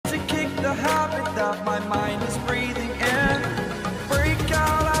a habit that my mind is breathing in. Break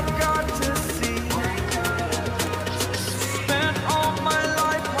out, I've got to see. Spent all my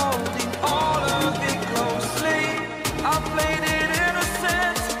life holding all of it closely. I played it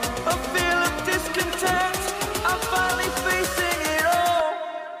innocent, a feel of discontent. I'm finally facing it all,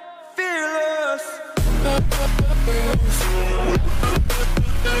 fearless.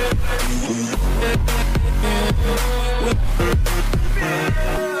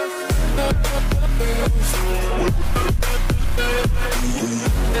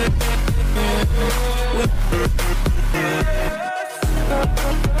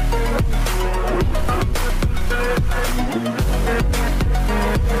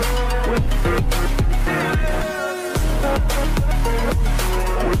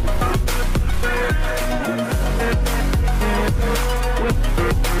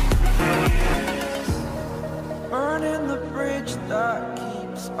 Burning the bridge that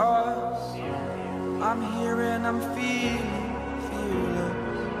keeps us. I'm here and I'm feeling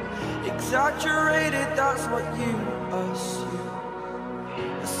fearless. Exaggerated, that's what you assume.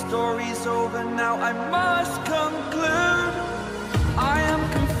 The story's over now, I must conclude. I am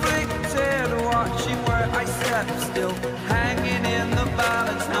conflicted, watching where I step still, hanging in the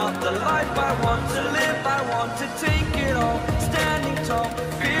balance. Not the life I want to live, I want to take it all. Standing tall,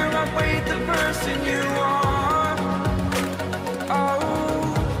 fear I weighed the person you are.